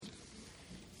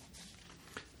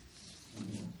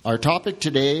Our topic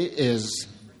today is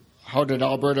how did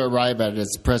Alberta arrive at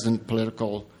its present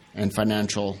political and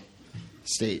financial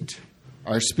state?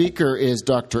 Our speaker is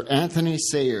Dr. Anthony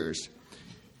Sayers.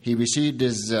 He received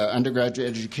his undergraduate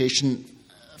education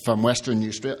from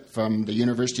the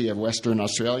University of Western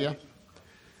Australia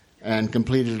and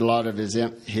completed a lot of his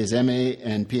MA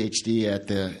and PhD at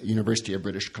the University of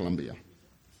British Columbia.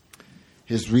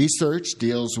 His research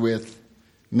deals with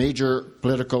major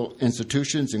political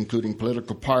institutions, including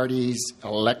political parties,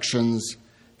 elections,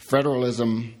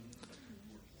 federalism,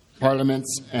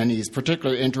 parliaments, and he's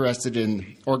particularly interested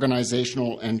in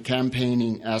organizational and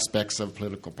campaigning aspects of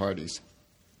political parties.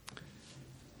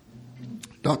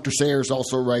 Dr. Sayers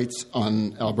also writes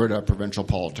on Alberta provincial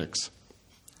politics.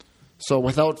 So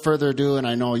without further ado, and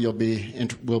I know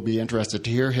will be interested to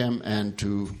hear him,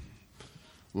 and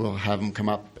we'll have him come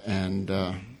up and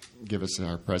give us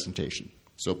our presentation.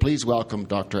 So please welcome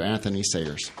Dr. Anthony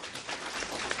Sayers.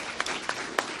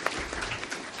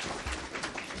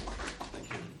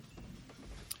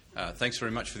 Thanks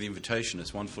very much for the invitation.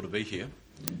 It's wonderful to be here.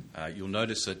 You'll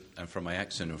notice that from my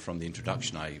accent and from the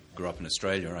introduction, I grew up in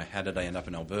Australia. How did I end up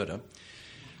in Alberta?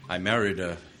 I married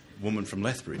a woman from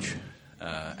Lethbridge,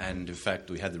 and in fact,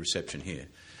 we had the reception here.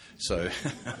 So,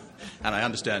 and I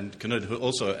understand Canute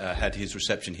also had his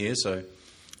reception here, so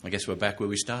I guess we're back where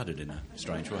we started in a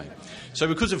strange way. So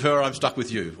because of her, I'm stuck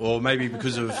with you, or maybe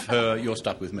because of her, you're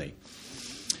stuck with me.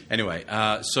 Anyway,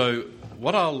 so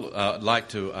what I'll like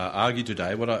to argue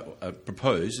today, what I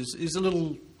propose is a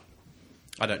little,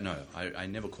 I don't know, I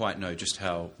never quite know just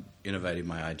how innovative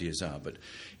my ideas are, but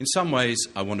in some ways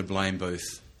I want to blame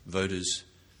both voters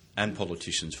and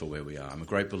politicians for where we are. I'm a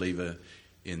great believer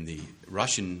in the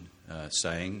Russian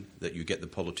saying that you get the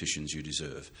politicians you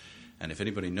deserve. And if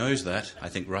anybody knows that, I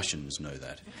think Russians know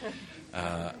that.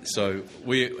 So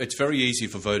it's very easy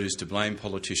for voters to blame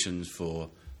politicians for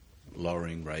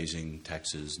lowering, raising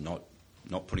taxes, not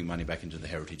putting money back into the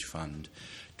Heritage Fund,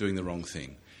 doing the wrong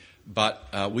thing.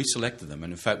 But we selected them,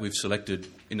 and in fact we've selected,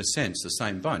 in a sense, the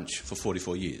same bunch for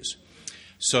 44 years.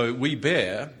 So we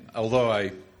bear, although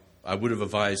I would have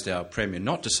advised our Premier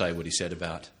not to say what he said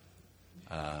about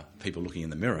people looking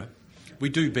in the mirror, we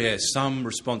do bear some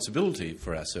responsibility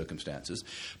for our circumstances,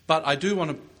 but I do want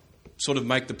to sort of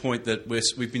make the point that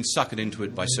we've been suckered into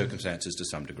it by circumstances to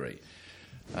some degree.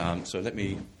 So let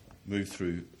me move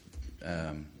through.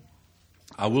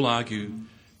 I will argue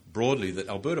broadly that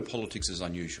Alberta politics is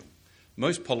unusual.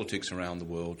 Most politics around the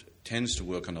world tends to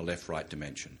work on a left-right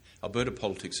dimension. Alberta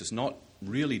politics has not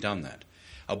really done that.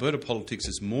 Alberta politics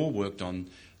has more worked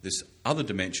on this other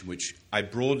dimension, which I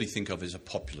broadly think of as a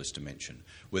populist dimension,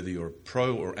 whether you're a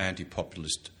pro or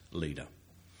anti-populist leader.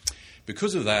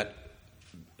 Because of that,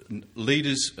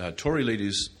 Tory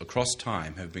leaders across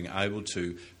time have been able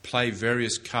to play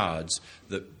various cards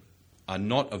that are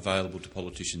not available to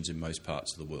politicians in most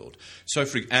parts of the world. So,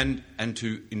 and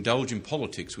to indulge in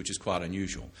politics, which is quite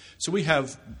unusual. So we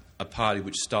have a party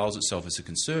which styles itself as a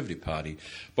Conservative party,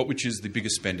 but which is the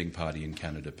biggest spending party in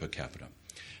Canada per capita.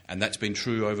 And that's been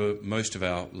true over most of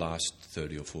our last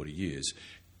 30 or 40 years.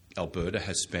 Alberta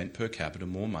has spent per capita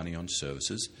more money on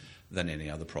services than any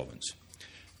other province.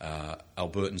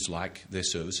 Albertans like their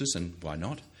services, and why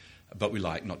not? But we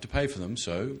like not to pay for them,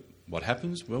 so what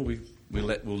happens? Well,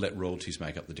 we'll let royalties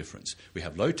make up the difference. We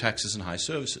have low taxes and high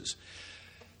services.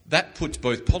 That puts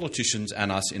both politicians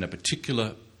and us in a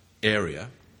particular area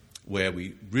where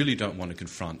we really don't want to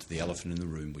confront the elephant in the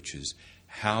room, which is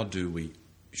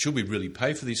should we really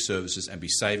pay for these services and be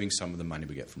saving some of the money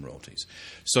we get from royalties?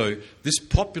 So this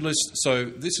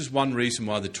is one reason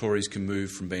why the Tories can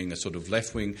move from being a sort of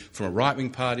left-wing, from a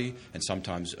right-wing party, and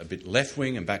sometimes a bit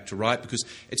left-wing and back to right, because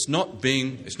it's not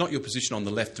your position on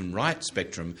the left and right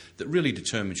spectrum that really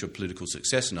determines your political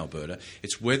success in Alberta.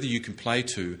 It's whether you can play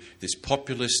to this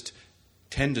populist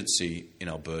tendency in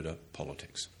Alberta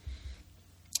politics.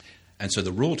 And so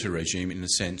the royalty regime, in a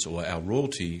sense, or our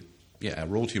royalty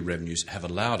revenues have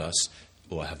allowed us,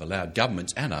 or have allowed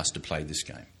governments and us to play this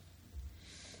game.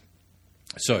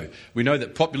 So we know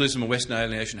that populism and Western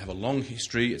alienation have a long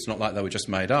history. It's not like they were just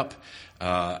made up.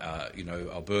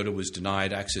 Alberta was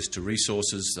denied access to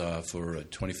resources for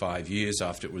 25 years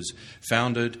after it was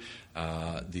founded.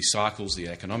 The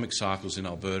economic cycles in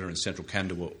Alberta and central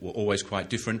Canada were always quite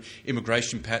different.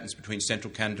 Immigration patterns between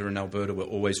central Canada and Alberta were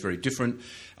always very different.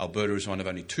 Alberta is one of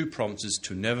only two provinces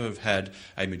to never have had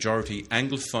a majority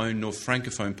Anglophone nor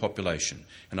Francophone population.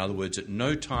 In other words, at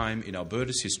no time in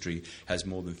Alberta's history has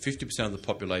more than 50% of the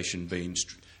population been,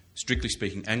 strictly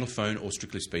speaking, Anglophone or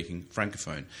strictly speaking,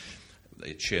 Francophone.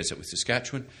 it shares it with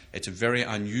Saskatchewan. It's a very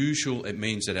unusual. It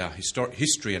means that our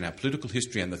history and our political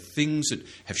history and the things that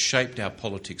have shaped our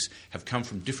politics have come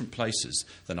from different places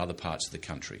than other parts of the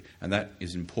country, and that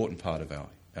is an important part of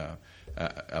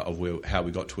how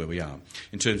we got to where we are.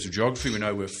 In terms of geography, we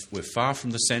know we're far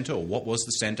from the centre, or what was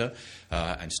the centre,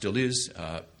 and still is.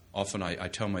 Often I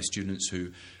tell my students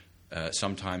who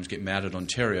sometimes get mad at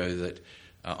Ontario that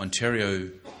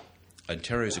Ontario's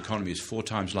economy is 4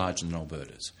 times larger than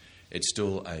Alberta's. It's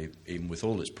still, even with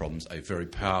all its problems, a very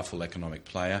powerful economic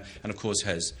player, and of course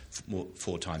has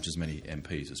 4 times as many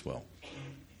MPs as well.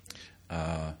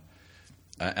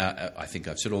 I think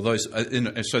I've said all those.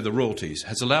 So the royalties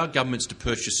has allowed governments to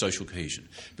purchase social cohesion.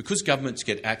 Because governments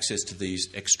get access to these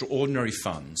extraordinary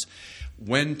funds,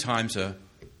 when times are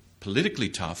politically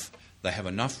tough, they have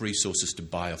enough resources to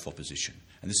buy off opposition.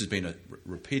 And this has been a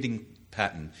repeating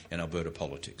pattern in Alberta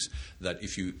politics, that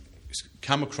if you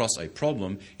come across a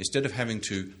problem, instead of having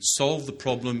to solve the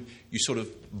problem, you sort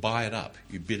of buy it up,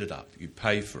 you bid it up, you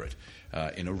pay for it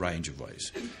in a range of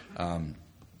ways.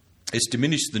 It's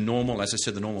diminished the normal, as I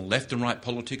said, the normal left and right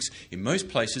politics. In most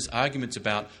places, arguments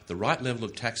about the right level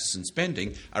of taxes and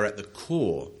spending are at the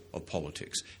core of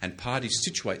politics, and parties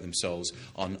situate themselves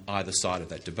on either side of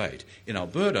that debate. In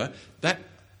Alberta, that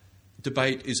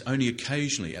debate is only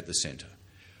occasionally at the centre.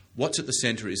 What's at the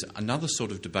centre is another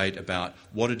sort of debate about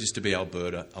what it is to be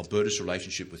Alberta, Alberta's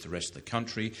relationship with the rest of the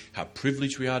country, how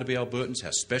privileged we are to be Albertans,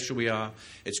 how special we are.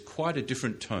 It's quite a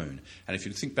different tone. And if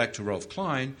you think back to Rolf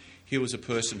Klein, he was a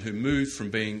person who moved from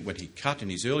being, when he cut in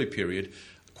his early period,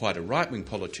 quite a right-wing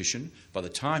politician. By the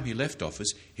time he left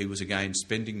office, he was again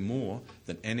spending more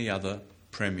than any other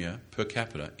premier per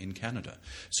capita in Canada.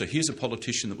 So here's a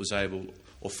politician that was able,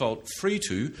 or felt free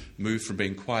to, move from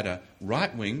being quite a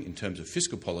right-wing in terms of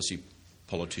fiscal policy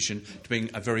politician to being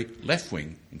a very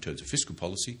left-wing in terms of fiscal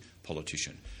policy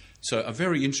politician. So a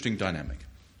very interesting dynamic.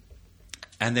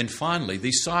 And then finally,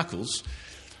 these cycles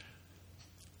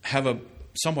have a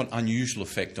somewhat unusual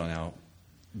effect on our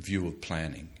view of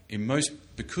planning.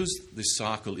 Because this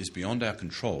cycle is beyond our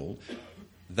control,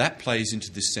 that plays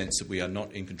into this sense that we are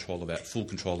not in full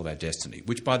control of our destiny,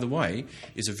 which, by the way,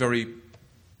 is a very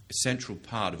central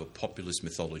part of a populist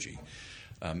mythology.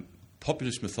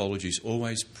 Populist mythologies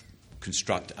always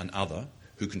construct an other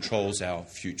who controls our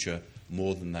future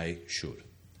more than they should.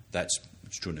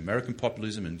 It's true in American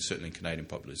populism and certainly in Canadian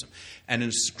populism. And in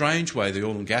a strange way, the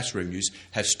oil and gas revenues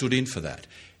have stood in for that.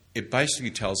 It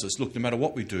basically tells us, look, no matter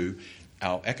what we do,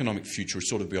 our economic future is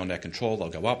sort of beyond our control. They'll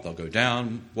go up, they'll go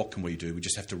down. What can we do? We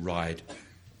just have to ride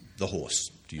the horse,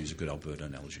 to use a good Alberta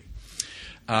analogy.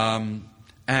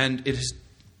 And it has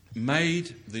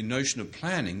made the notion of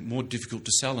planning more difficult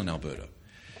to sell in Alberta.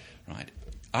 Right?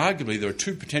 Arguably, there are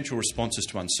 2 potential responses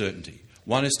to uncertainty.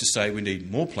 One is to say we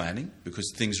need more planning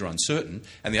because things are uncertain,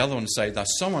 and the other one to say they're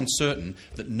so uncertain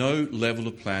that no level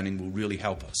of planning will really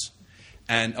help us.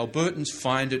 And Albertans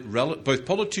find it both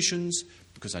politicians,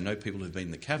 because I know people who've been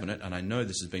in the cabinet, and I know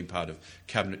this has been part of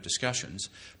cabinet discussions,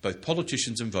 both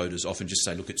politicians and voters often just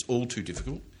say, look, it's all too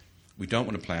difficult. We don't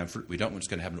want to plan for it. We don't want what's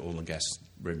going to happen to oil and gas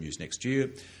revenues next year.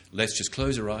 Let's just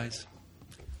close our eyes,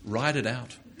 ride it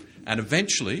out, and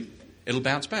eventually it'll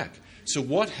bounce back. So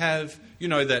what have,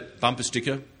 that bumper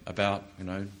sticker about,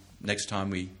 next time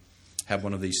we have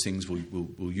one of these things,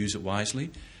 we'll use it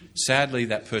wisely. Sadly,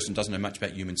 that person doesn't know much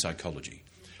about human psychology.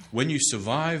 When you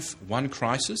survive one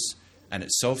crisis and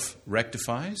it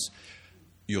self-rectifies,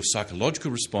 your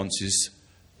psychological response is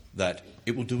that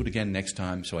it will do it again next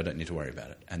time, so I don't need to worry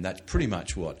about it. And that's pretty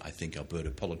much what I think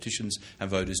Alberta politicians and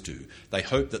voters do. They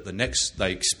hope that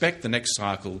they expect the next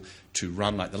cycle to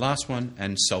run like the last one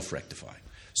and self-rectify.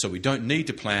 So we don't need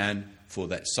to plan for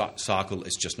that cycle,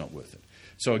 it's just not worth it.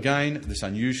 So again, this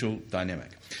unusual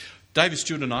dynamic. David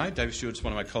Stewart and I, David Stewart's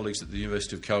one of my colleagues at the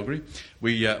University of Calgary,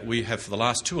 we have for the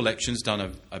last 2 elections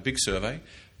done a big survey,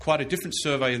 quite a different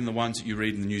survey than the ones that you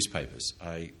read in the newspapers.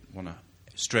 I want to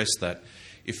stress that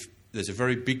if there's a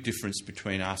very big difference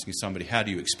between asking somebody, how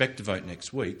do you expect to vote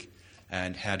next week,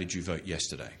 and how did you vote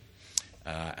yesterday?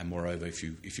 And moreover, if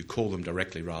you call them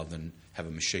directly rather than have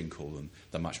a machine call them,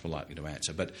 they're much more likely to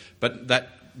answer. But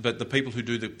the people who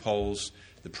do the polls,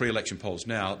 the pre-election polls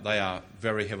now, they are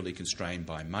very heavily constrained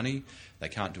by money. They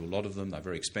can't do a lot of them. They're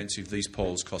very expensive. These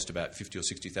polls cost about $50,000 or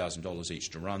 $60,000 each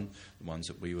to run, the ones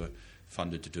that we were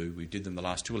funded to do. We did them the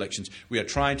last 2 elections. We are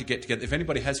trying to get together. If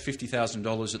anybody has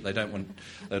 $50,000 that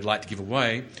they'd like to give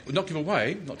away, well, not give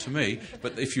away, not to me,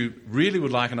 but if you really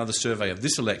would like another survey of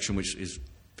this election, which is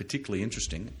particularly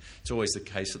interesting, it's always the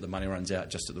case that the money runs out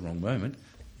just at the wrong moment,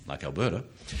 like Alberta.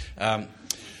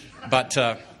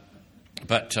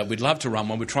 But we'd love to run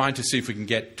one. We're trying to see if we can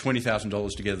get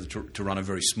 $20,000 together to run a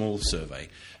very small survey,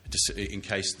 in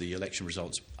case the election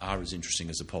results are as interesting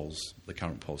as the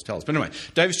current polls tell us. But anyway,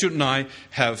 David Stewart and I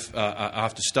have,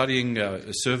 after studying,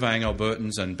 surveying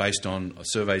Albertans, and based on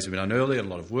surveys we've done earlier and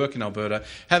a lot of work in Alberta,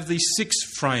 have these 6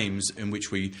 frames in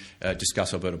which we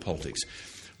discuss Alberta politics.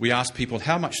 We ask people,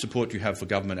 how much support do you have for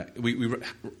government? We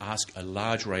ask a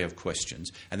large array of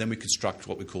questions, and then we construct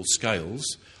what we call scales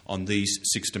on these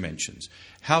 6 dimensions.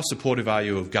 How supportive are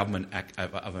you of government,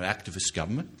 of an activist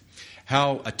government?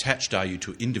 How attached are you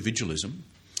to individualism?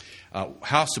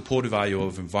 How supportive are you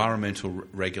of environmental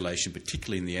regulation,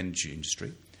 particularly in the energy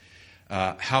industry?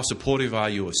 How supportive are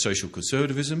you of social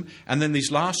conservatism? And then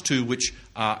these last 2, which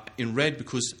are in red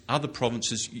because other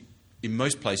provinces, in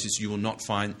most places, you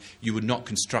would not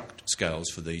construct scales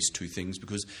for these 2 things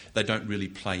because they don't really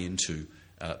play into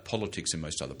politics in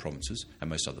most other provinces and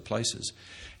most other places.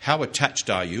 How attached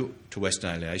are you to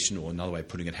Western alienation, or another way of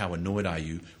putting it, how annoyed are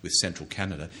you with central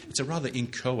Canada? It's a rather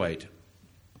inchoate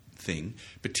thing,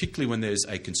 particularly when there's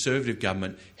a Conservative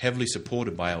government heavily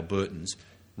supported by Albertans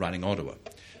running Ottawa.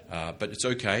 But it's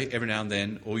okay. Every now and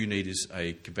then, all you need is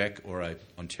a Quebec or a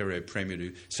Ontario Premier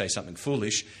to say something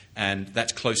foolish, and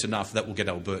that's close enough that will get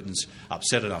Albertans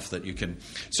upset enough that you can...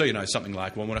 So, something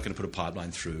like, well, we're not going to put a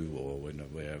pipeline through, or,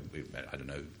 I don't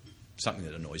know, something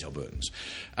that annoys Albertans.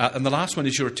 And the last one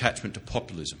is your attachment to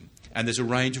populism. And there's a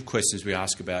range of questions we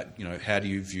ask about, how do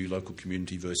you view local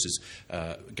community versus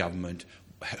government?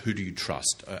 Who do you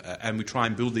trust? And we try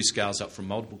and build these scales up from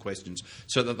multiple questions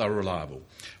so that they're reliable.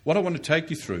 What I want to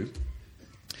take you through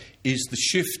is the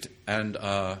shift, and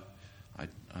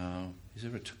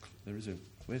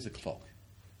where's the clock?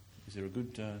 Is there a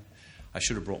good? I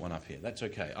should have brought one up here. That's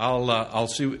okay. I'll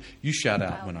see. You shout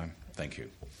out when I'm. Thank you.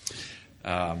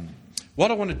 What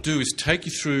I want to do is take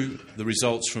you through the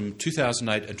results from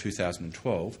 2008 and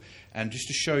 2012, and just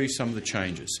to show you some of the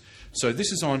changes. So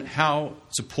this is on how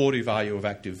supportive are you of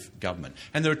active government.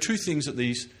 And there are 2 things that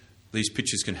these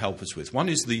pictures can help us with. One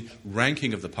is the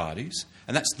ranking of the parties,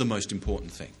 and that's the most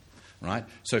important thing, right?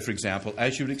 So, for example,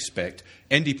 as you would expect,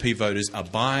 NDP voters are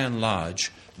by and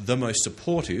large the most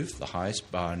supportive, the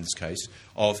highest bar in this case,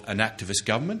 of an activist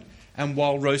government, and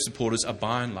while Rose supporters are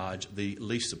by and large the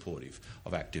least supportive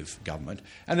of active government.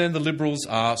 And then the Liberals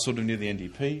are sort of near the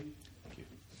NDP,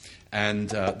 and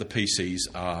the PCs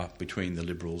are between the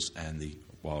Liberals and the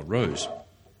Wild Rose.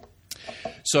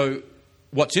 So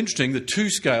what's interesting, the 2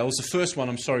 scales, the first one,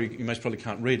 I'm sorry, you most probably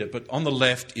can't read it, but on the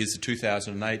left is the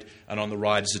 2008 and on the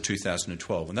right is the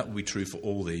 2012, and that will be true for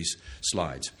all these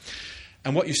slides.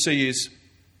 And what you see is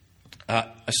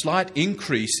a slight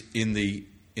increase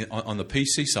on the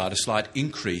PC side, a slight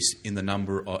increase in the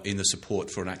number in the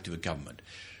support for an active government.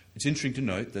 It's interesting to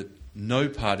note that no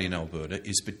party in Alberta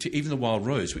is, even the Wild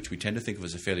Rose, which we tend to think of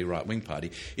as a fairly right-wing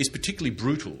party, is particularly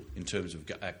brutal in terms of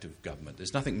active government.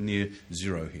 There's nothing near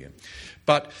zero here.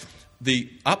 But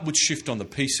the upward shift on the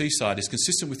PC side is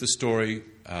consistent with the story.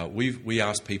 We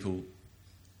asked people,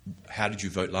 how did you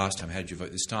vote last time? How did you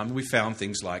vote this time? And we found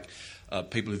things like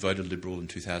people who voted Liberal in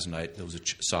 2008, there was a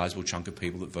sizable chunk of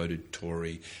people that voted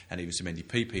Tory, and even some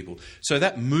NDP people. So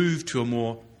that move to a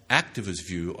more activist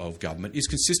view of government is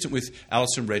consistent with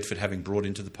Alison Redford having brought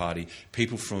into the party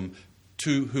people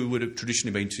who would have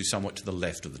traditionally been somewhat to the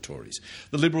left of the Tories.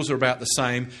 The Liberals are about the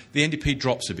same. The NDP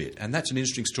drops a bit, and that's an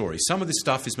interesting story. Some of this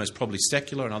stuff is most probably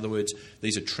secular. In other words,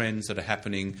 these are trends that are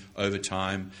happening over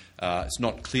time. It's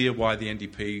not clear why the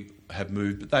NDP have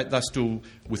moved, but they're still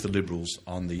with the Liberals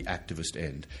on the activist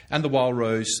end. And the Wild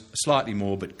Rose, slightly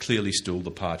more, but clearly still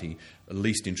the party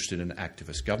least interested in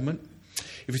activist government.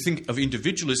 If you think of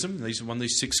individualism, these are one of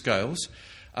these 6 scales,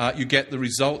 you get the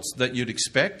results that you'd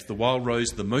expect. The Wild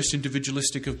Rose, the most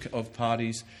individualistic of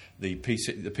parties. The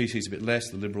PC is a bit less.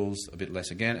 The Liberals a bit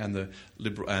less again, and the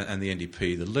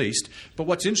NDP the least. But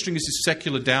what's interesting is this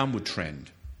secular downward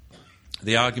trend.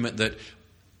 The argument that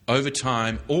over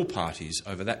time, all parties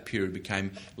over that period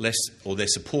became less, or their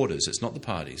supporters. It's not the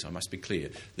parties, I must be clear.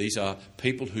 These are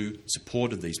people who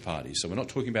supported these parties. So we're not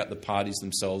talking about the parties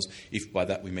themselves, if by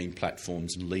that we mean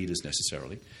platforms and leaders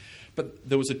necessarily. But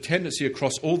there was a tendency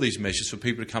across all these measures for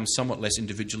people to become somewhat less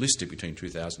individualistic between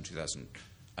 2000,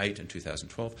 2008 and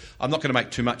 2012. I'm not going to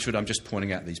make too much of it, I'm just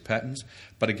pointing out these patterns.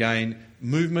 But again,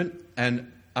 movement,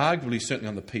 and arguably certainly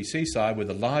on the PC side where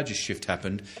the largest shift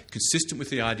happened, consistent with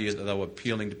the idea that they were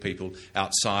appealing to people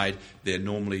outside their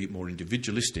normally more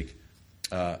individualistic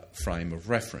frame of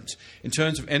reference. In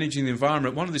terms of energy and the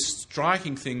environment, one of the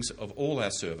striking things of all our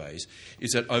surveys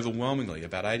is that overwhelmingly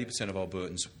about 80% of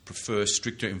Albertans prefer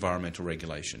stricter environmental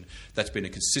regulation. That's been a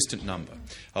consistent number.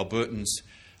 Albertans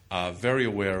are very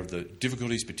aware of the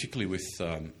difficulties, particularly with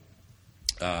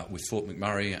Fort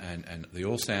McMurray and the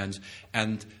oil sands,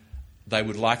 and they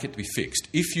would like it to be fixed.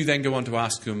 If you then go on to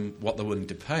ask them what they're willing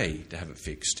to pay to have it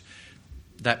fixed,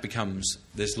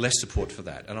 there's less support for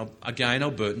that. And again,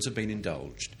 Albertans have been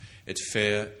indulged. It's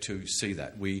fair to see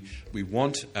that. We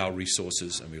want our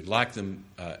resources, and we would like them.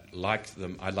 I'd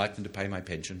like them to pay my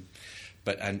pension.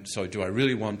 And so do I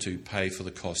really want to pay for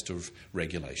the cost of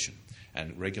regulation?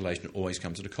 And regulation always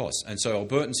comes at a cost. And so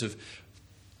Albertans have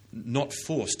not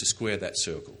forced to square that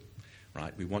circle.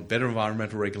 Right? We want better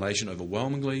environmental regulation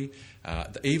overwhelmingly.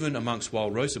 Even amongst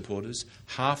Wild Rose supporters,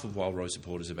 half of Wild Rose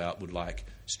supporters would like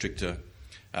stricter,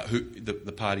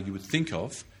 the party you would think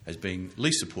of as being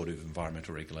least supportive of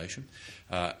environmental regulation.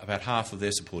 About half of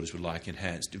their supporters would like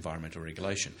enhanced environmental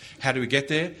regulation. How do we get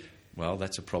there? Well,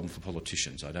 that's a problem for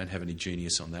politicians. I don't have any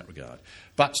genius on that regard.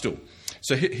 But still,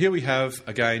 so here we have,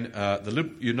 again,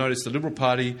 you notice the Liberal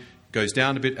Party goes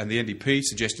down a bit, and the NDP,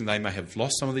 suggesting they may have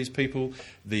lost some of these people,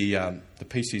 the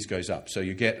PCs goes up. So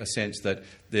you get a sense that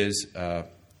there's,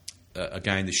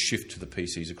 again, this shift to the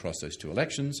PCs across those two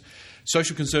elections.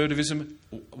 Social conservatism,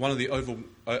 one of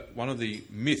the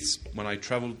myths when I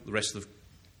travel the rest of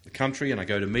the country and I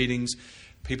go to meetings,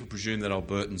 people presume that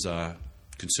Albertans are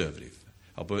conservative.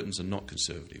 Albertans are not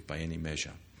conservative by any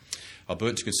measure.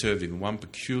 Albertans are conservative in one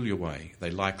peculiar way. They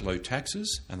like low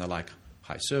taxes and they like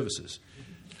high services.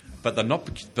 But they're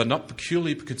not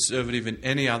peculiarly conservative in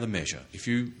any other measure. If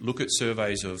you look at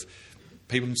surveys of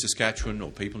people in Saskatchewan or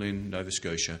people in Nova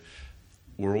Scotia,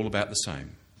 we're all about the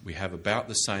same. We have about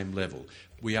the same level.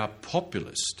 We are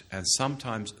populist, and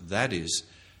sometimes that is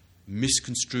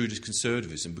misconstrued as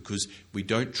conservatism because we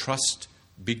don't trust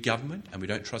big government and we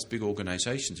don't trust big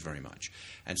organisations very much.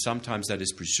 And sometimes that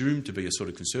is presumed to be a sort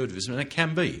of conservatism, and it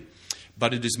can be.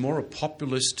 But it is more a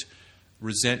populist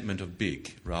resentment of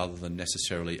big rather than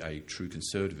necessarily a true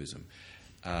conservatism.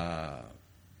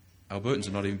 Albertans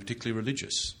are not even particularly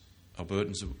religious. Alberta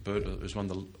is one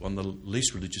of the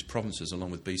least religious provinces,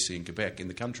 along with BC and Quebec, in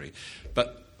the country.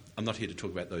 But I'm not here to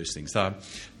talk about those things.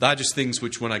 They're just things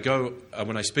which, when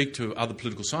I speak to other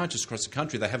political scientists across the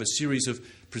country, they have a series of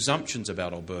presumptions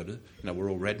about Alberta. We're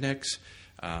all rednecks.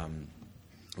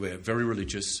 We're very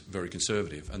religious, very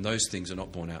conservative, and those things are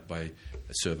not borne out by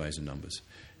surveys and numbers.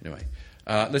 Anyway,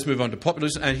 let's move on to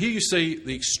populism. And here you see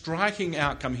the striking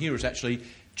outcome here is actually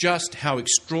just how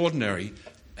extraordinarily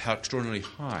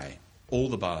high all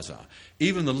the bars are.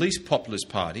 Even the least populist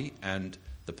party and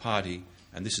the party,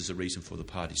 and this is the reason for the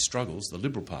party's struggles, the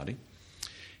Liberal Party,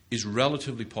 is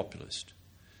relatively populist.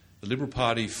 The Liberal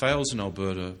Party fails in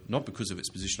Alberta not because of its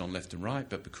position on left and right,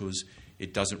 but because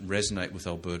it doesn't resonate with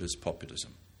Alberta's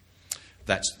populism.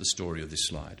 That's the story of this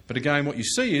slide. But again, what you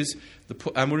see is,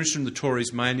 and we're interested in the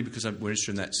Tories mainly because we're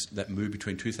interested in that move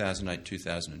between 2008 and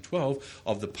 2012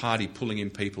 of the party pulling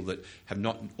in people that have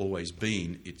not always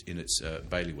been in its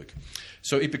bailiwick.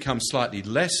 So it becomes slightly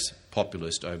less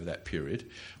populist over that period,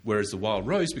 whereas the Wild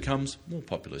Rose becomes more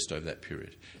populist over that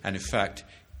period. And in fact,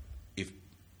 if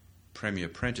Premier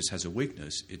Prentice has a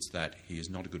weakness, it's that he is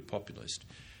not a good populist.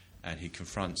 And he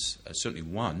confronts certainly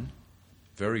one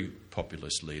very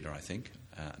populist leader, I think,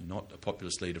 not a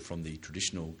populist leader from the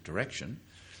traditional direction,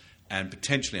 and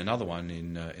potentially another one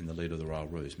in the leader of the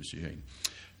Wild Rose, Mr. Jean.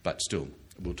 But still,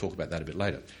 we'll talk about that a bit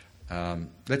later.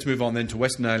 Let's move on then to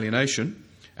Western alienation.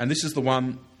 And this is the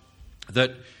one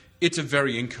that it's a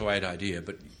very inchoate idea,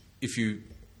 but if you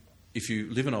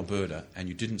live in Alberta and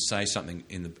you didn't say something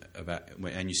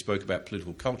and you spoke about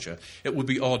political culture, it would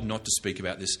be odd not to speak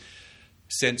about this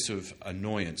sense of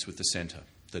annoyance with the centre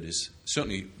that is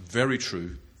certainly very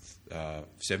true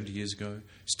 70 years ago,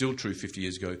 still true 50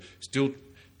 years ago, still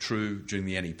true during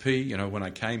the NEP. When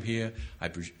I came here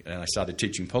and I started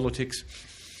teaching politics,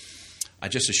 I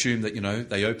just assumed that,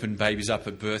 they opened babies up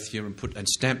at birth here and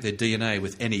stamped their DNA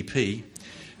with NEP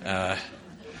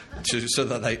so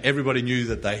that everybody knew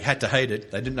that they had to hate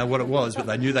it. They didn't know what it was, but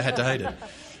they knew they had to hate it.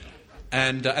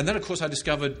 And then, of course, I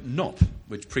discovered NOP,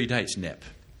 which predates NEP.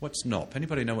 What's NOP?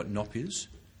 Anybody know what NOP is?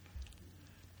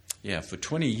 Yeah, for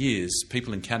 20 years,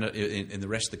 people in Canada, in the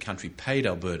rest of the country, paid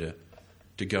Alberta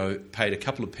paid a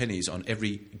couple of pennies on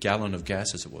every gallon of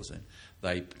gas, as it was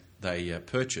then. They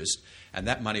purchased, and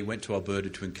that money went to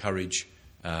Alberta to encourage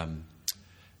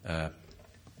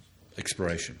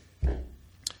exploration.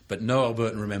 But no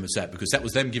Albertan remembers that because that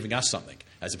was them giving us something,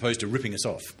 as opposed to ripping us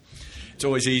off. It's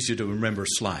always easier to remember a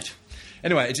slight.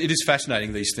 Anyway, it is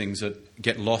fascinating, these things that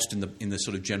get lost in the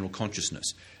sort of general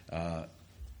consciousness.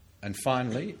 And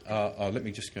finally, let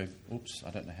me just go, oops, I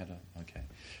don't know how to, okay.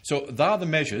 So there are the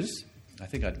measures. I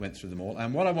think I went through them all.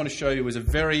 And what I want to show you is a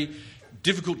very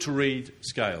difficult to read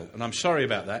scale, and I'm sorry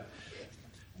about that.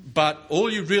 But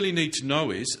all you really need to know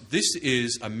is this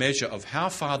is a measure of how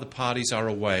far the parties are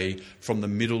away from the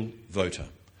middle voter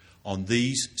on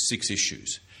these 6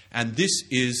 issues. And this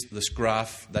is this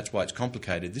graph, that's why it's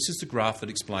complicated. This is the graph that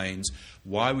explains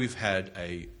why we've had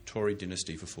a Tory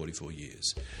dynasty for 44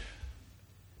 years.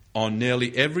 On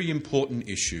nearly every important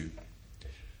issue,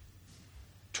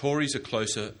 Tories are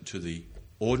closer to the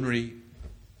ordinary.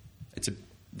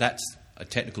 That's a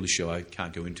technical issue I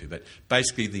can't go into, but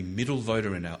basically the middle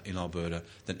voter in Alberta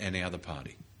than any other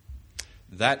party.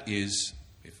 That is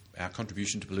our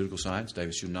contribution to political science.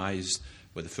 Davis, you and I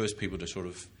were the first people to sort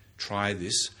of try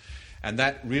this, and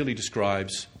that really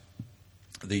describes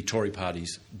the Tory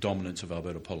party's dominance of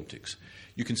Alberta politics.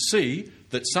 You can see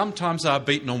that sometimes they are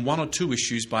beaten on 1 or 2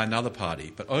 issues by another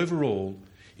party, but overall,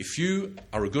 if you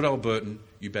are a good Albertan,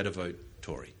 you better vote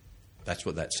Tory. That's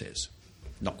what that says.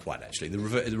 Not quite, actually.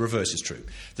 The reverse is true.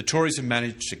 The Tories have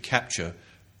managed to capture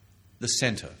the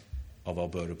centre of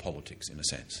Alberta politics, in a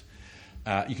sense.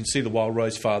 You can see the Wild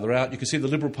Rose farther out. You can see the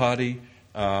Liberal Party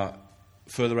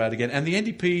further out again. And the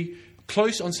NDP,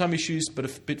 close on some issues, but a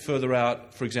bit further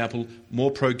out. For example, more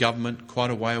pro-government,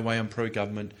 quite a way away on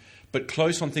pro-government, but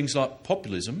close on things like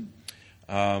populism.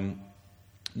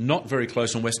 Not very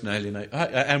close on Western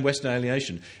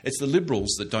alienation. It's the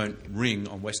Liberals that don't ring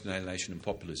on Western alienation and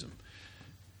populism.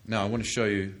 Now, I want to show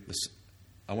you this.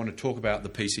 I want to talk about the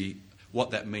PC, what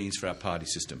that means for our party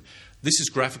system. This is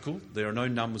graphical. There are no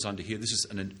numbers under here. This is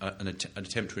an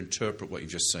attempt to interpret what you've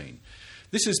just seen.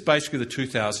 This is basically the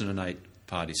 2008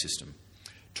 party system.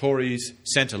 Tories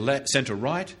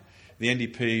centre-right, the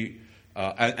NDP,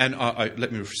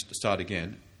 let me start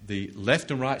again. The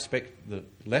left and right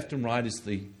is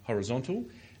the horizontal,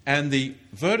 and the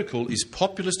vertical is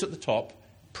populist at the top,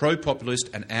 pro-populist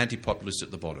and anti-populist at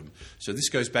the bottom. So this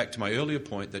goes back to my earlier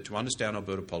point that to understand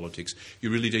Alberta politics,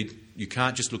 you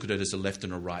can't just look at it as a left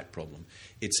and a right problem.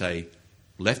 It's a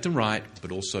left and right,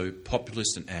 but also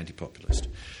populist and anti-populist.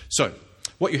 So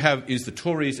what you have is the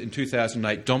Tories in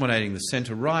 2008 dominating the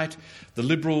centre-right, the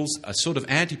Liberals, a sort of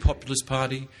anti-populist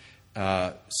party,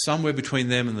 somewhere between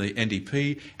them and the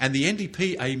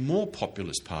NDP, a more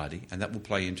populist party, and that will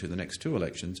play into the next 2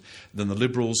 elections, than the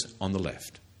Liberals on the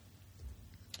left.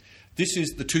 This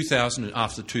is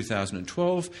after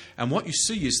 2012, and what you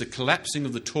see is the collapsing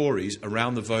of the Tories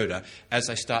around the voter as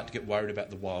they start to get worried about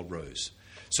the Wild Rose.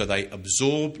 So they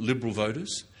absorb Liberal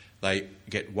voters, they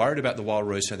get worried about the Wild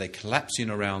Rose, so they collapse in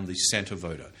around the centre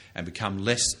voter and become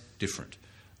less different,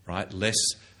 right?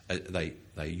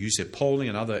 They use their polling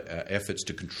and other efforts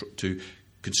to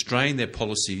constrain their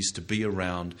policies to be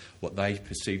around what they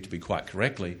perceive to be quite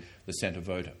correctly the centre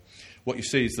voter. What you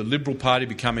see is the Liberal Party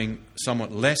becoming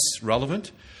somewhat less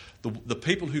relevant. The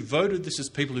people who voted, this is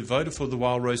people who voted for the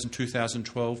Wild Rose in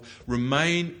 2012,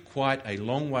 remain quite a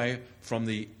long way from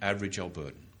the average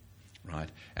Albertan, right?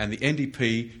 And the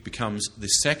NDP becomes the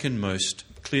second most,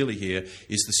 clearly here,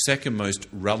 is the second most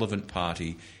relevant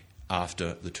party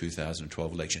after the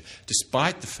 2012 election,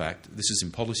 despite the fact, this is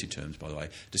in policy terms, by the way,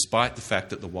 despite the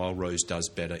fact that the Wild Rose does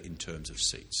better in terms of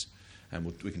seats. And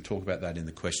we can talk about that in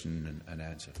the question and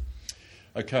answer.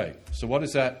 Okay, so what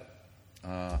is that?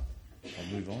 I'll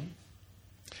move on.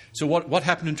 So what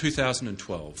happened in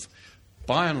 2012?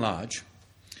 By and large,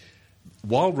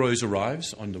 Wild Rose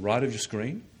arrives on the right of your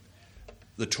screen.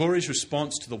 The Tories'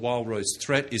 response to the Wild Rose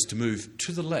threat is to move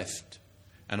to the left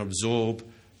and absorb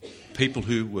people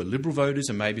who were Liberal voters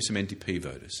and maybe some NDP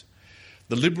voters.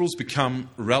 The Liberals become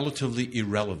relatively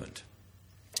irrelevant.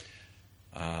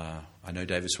 I know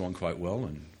David Swan quite well,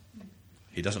 and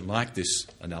he doesn't like this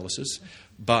analysis,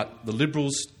 but the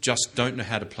Liberals just don't know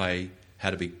how to play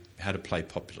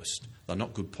populist. They're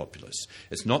not good populists.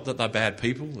 It's not that they're bad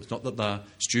people. It's not that they're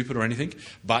stupid or anything,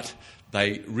 but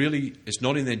it's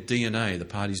not in their DNA, the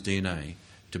party's DNA,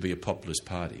 to be a populist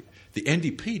party. The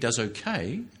NDP does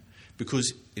okay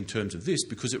because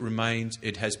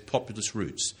it has populist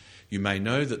roots. You may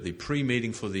know that the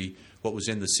pre-meeting for what was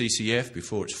in the CCF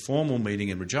before its formal meeting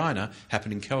in Regina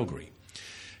happened in Calgary.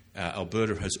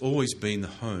 Alberta has always been the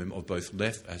home of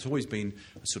has always been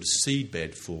a sort of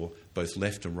seedbed for both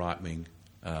left and right-wing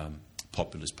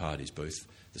populist parties, both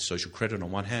the Social Credit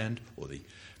on one hand, or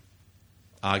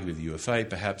arguably the UFA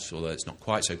perhaps, although it's not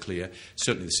quite so clear.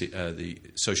 Certainly the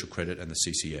Social Credit and the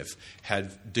CCF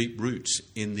had deep roots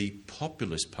in the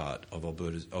populist part of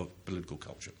Alberta's political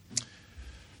culture.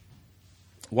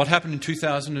 What happened in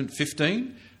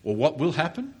 2015, or what will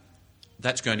happen?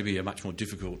 That's going to be a much more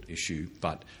difficult issue,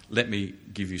 but let me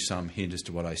give you some hint as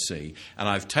to what I see. And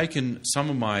I've taken some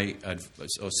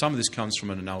of this comes from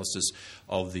an analysis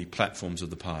of the platforms of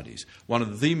the parties. One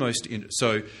of the most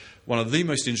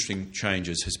interesting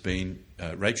changes has been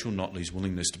Rachel Notley's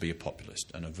willingness to be a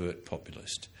populist, an overt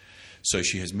populist. So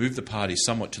she has moved the party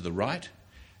somewhat to the right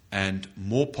and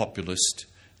more populist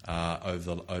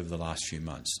over the last few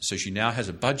months. So she now has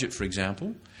a budget, for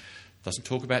example, doesn't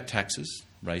talk about taxes,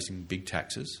 raising big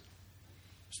taxes.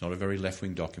 It's not a very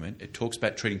left-wing document. It talks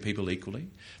about treating people equally.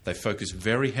 They focus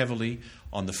very heavily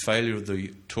on the failure of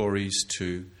the Tories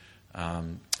to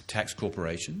tax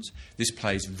corporations. This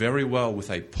plays very well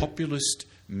with a populist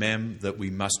mem that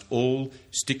we must all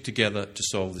stick together to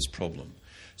solve this problem.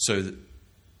 So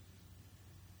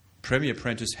Premier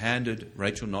Prentice handed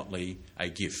Rachel Notley a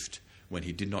gift when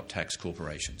he did not tax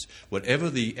corporations. Whatever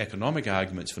the economic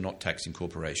arguments for not taxing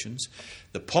corporations,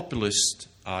 the populist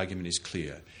argument is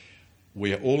clear.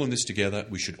 We are all in this together.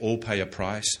 We should all pay a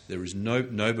price. There is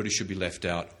nobody should be left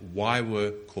out. Why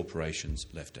were corporations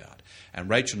left out? And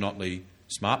Rachel Notley,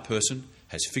 smart person,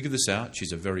 has figured this out.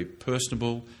 She's a very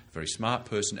personable, very smart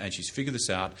person, and she's figured this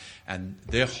out. And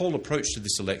their whole approach to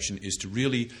this election is to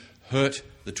really hurt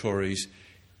the Tories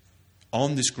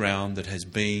on this ground that has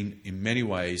been, in many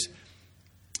ways,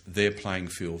 their playing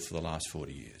field for the last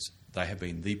 40 years. They have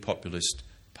been the populist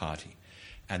party.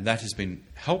 And that has been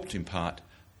helped in part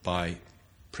by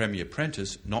Premier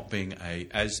Prentice not being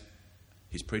as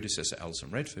his predecessor Alison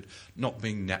Redford, not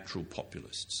being natural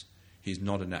populists. He's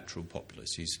not a natural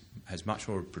populist. He has much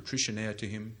more of a patrician air to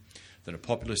him than a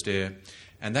populist air.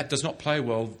 And that does not play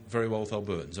very well with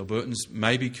Albertans. Albertans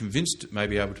may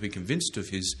be able to be convinced of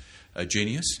his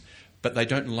genius, but they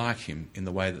don't like him in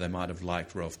the way that they might have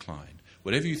liked Ralph Klein.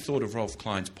 Whatever you thought of Ralph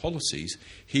Klein's policies,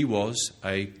 he was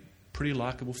a pretty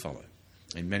likeable fellow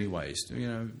in many ways. You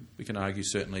know, we can argue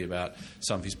certainly about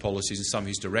some of his policies and some of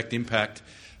his direct impact,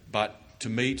 but to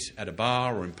meet at a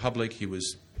bar or in public, he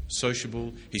was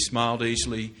sociable, he smiled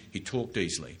easily, he talked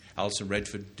easily. Alison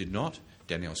Redford did not,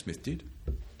 Danielle Smith did.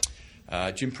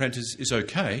 Jim Prentice is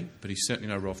okay, but he's certainly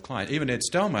no Ralph Klein. Even Ed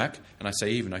Stelmach, and I say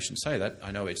even, I shouldn't say that,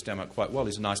 I know Ed Stelmach quite well,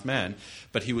 he's a nice man,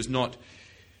 but he was not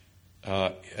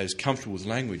as comfortable with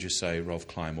language as, say, Ralph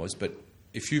Klein was. But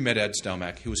if you met Ed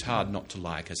Stelmach, he was hard not to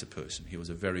like as a person. He was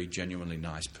a very genuinely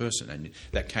nice person, and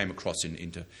that came across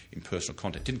in personal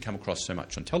contact. Didn't come across so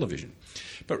much on television.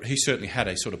 But he certainly had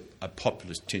a sort of a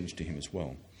populist tinge to him as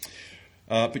well.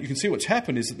 But you can see what's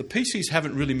happened is that the PCs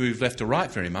haven't really moved left to right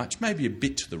very much, maybe a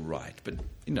bit to the right, but,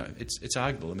 you know, it's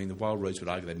arguable. I mean, the Wild Rose would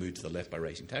argue they moved to the left by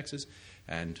raising taxes,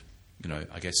 and, you know,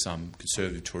 I guess some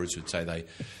conservative Tories would say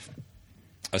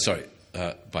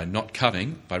by not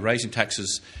cutting, by raising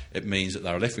taxes, it means that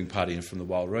they're a left-wing party, and from the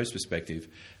Wild Rose perspective,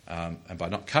 and by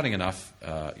not cutting enough,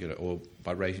 or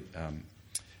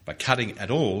by cutting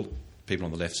at all, people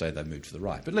on the left say they've moved to the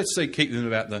right. But let's keep them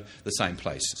about the same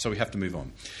place, so we have to move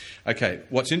on. Okay,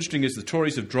 what's interesting is the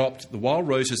Tories have dropped, the Wild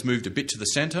Rose has moved a bit to the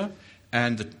centre,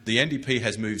 and the NDP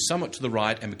has moved somewhat to the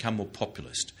right and become more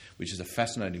populist, which is a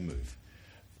fascinating move.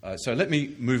 So let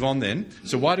me move on then.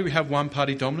 So why do we have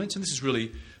one-party dominance? And this is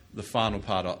really the final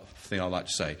thing I'd like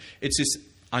to say. It's this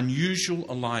unusual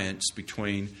alliance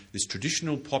between this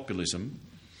traditional populism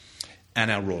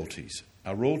and our royalties.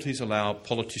 Our royalties allow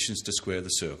politicians to square the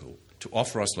circle, to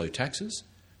offer us low taxes,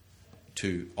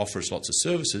 to offer us lots of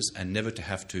services, and never to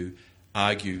have to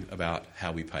argue about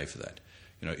how we pay for that.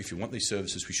 You know, if you want these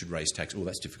services, we should raise tax. Oh,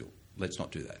 that's difficult. Let's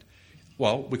not do that.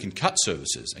 Well, we can cut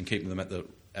services and keep them at the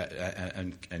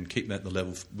keep them at the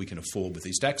level we can afford with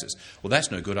these taxes. Well,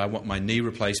 that's no good. I want my knee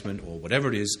replacement or whatever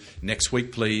it is next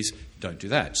week, please. Don't do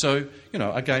that. So, you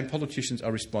know, again, politicians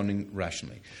are responding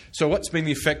rationally. So what's been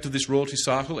the effect of this royalty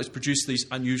cycle? It's produced these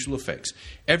unusual effects.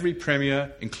 Every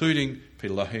Premier, including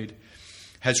Peter Lougheed,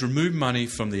 has removed money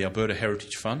from the Alberta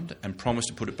Heritage Fund and promised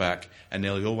to put it back, and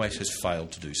nearly always has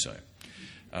failed to do so.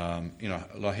 You know,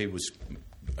 Lougheed was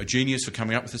a genius for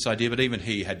coming up with this idea, but even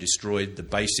he had destroyed the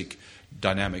basic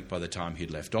dynamic by the time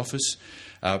he'd left office.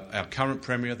 Our current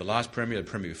Premier, the last Premier, the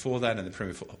Premier before that, and the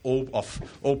Premier before,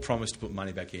 all promised to put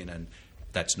money back in, and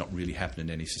that's not really happened in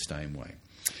any sustained way.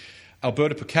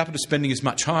 Alberta per capita spending is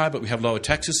much higher, but we have lower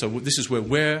taxes, so this is where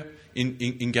we're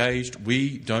engaged.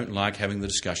 We don't like having the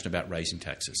discussion about raising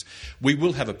taxes. We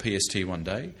will have a PST one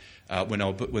day.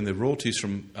 When the royalties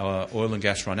from oil and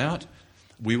gas run out,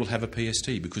 we will have a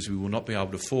PST because we will not be able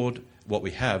to afford what we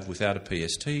have without a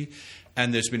PST.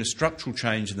 And there's been a structural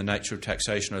change in the nature of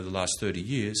taxation over the last 30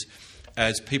 years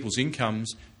as people's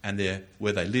incomes and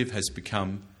where they live has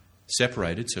become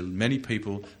separated. So many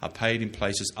people are paid in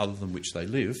places other than which they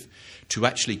live. To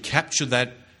actually capture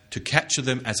that to capture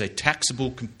them as a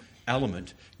taxable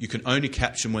element, you can only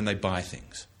capture them when they buy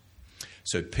things.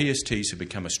 So PSTs have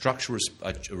become a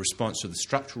response to the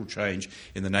structural change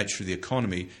in the nature of the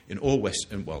economy in all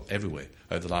everywhere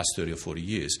over the last 30 or 40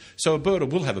 years. So Alberta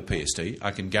will have a PST, I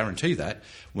can guarantee that,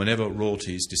 whenever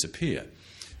royalties disappear.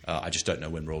 I just don't know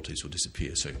when royalties will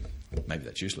disappear, so maybe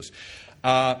that's useless.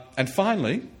 And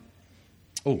finally,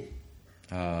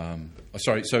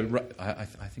 sorry. So I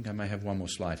think I may have one more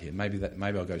slide here. Maybe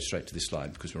I'll go straight to this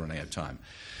slide because we're running out of time.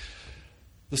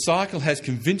 The cycle has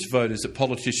convinced voters that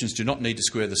politicians do not need to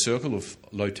square the circle of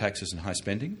low taxes and high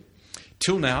spending.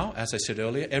 Till now, as I said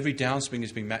earlier, every downswing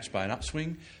is being matched by an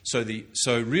upswing. So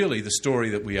really the story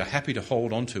that we are happy to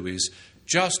hold on to is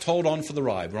just hold on for the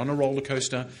ride. We're on a roller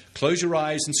coaster. Close your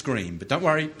eyes and scream. But don't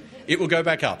worry, it will go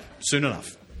back up soon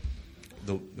enough.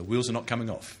 The wheels are not coming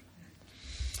off.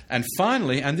 And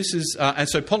finally, and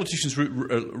so politicians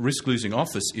risk losing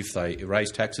office if they raise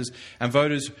taxes, and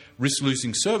voters risk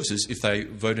losing services if they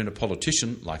vote in a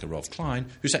politician like a Ralph Klein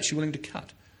who's actually willing to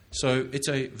cut. So it's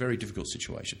a very difficult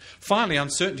situation. Finally,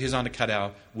 uncertainty has undercut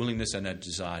our willingness and our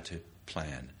desire to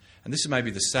plan. And this is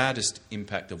maybe the saddest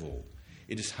impact of all.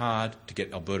 It is hard to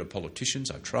get Alberta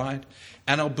politicians, I've tried,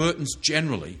 and Albertans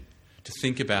generally to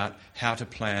think about how to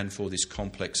plan for this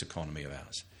complex economy of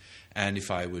ours. And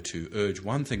if I were to urge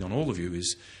one thing on all of you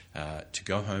is to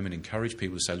go home and encourage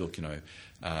people to say, look,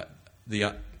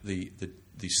 the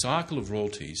cycle of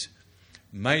royalties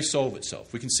may solve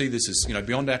itself. We can see this as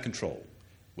beyond our control.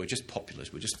 We're just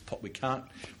populists.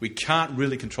 We can't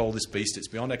really control this beast. It's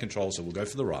beyond our control, so we'll go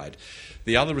for the ride.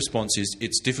 The other response is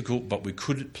it's difficult, but we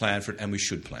could plan for it, and we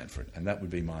should plan for it. And that would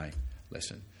be my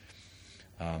lesson.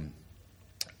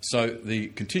 So the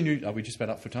continued. Are we just about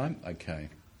up for time? Okay.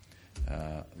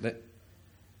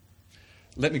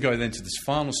 Let me go then to this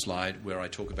final slide where I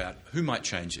talk about who might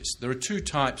change this. There are two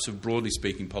types of, broadly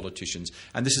speaking, politicians,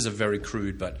 and this is a very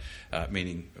crude but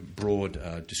meaning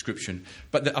broad description,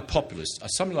 but a populist,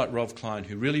 somebody like Ralph Klein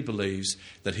who really believes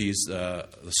that he is the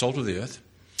salt of the earth,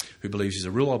 who believes he's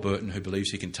a real Albertan, who believes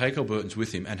he can take Albertans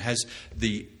with him and has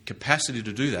the capacity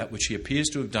to do that, which he appears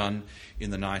to have done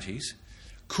in the 90s,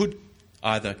 could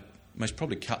either most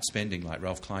probably cut spending like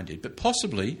Ralph Klein did, but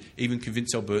possibly even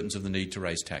convince Albertans of the need to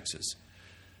raise taxes.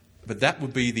 But that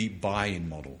would be the buy-in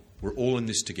model. We're all in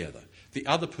this together. The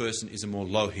other person is a more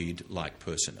Lougheed-like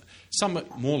person,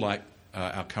 somewhat more like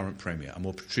our current Premier, a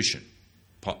more patrician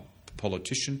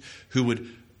politician who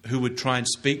would try and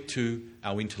speak to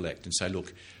our intellect and say,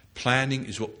 look, planning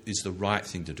is what is the right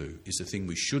thing to do, is the thing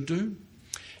we should do,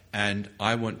 and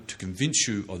I want to convince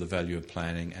you of the value of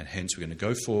planning, and hence we're going to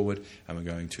go forward and we're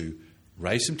going to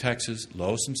raise some taxes,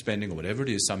 lower some spending or whatever it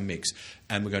is, some mix,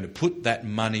 and we're going to put that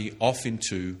money off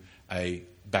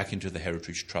back into the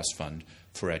Heritage Trust Fund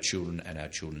for our children and our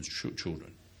children's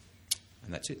children.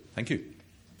 And that's it. Thank you.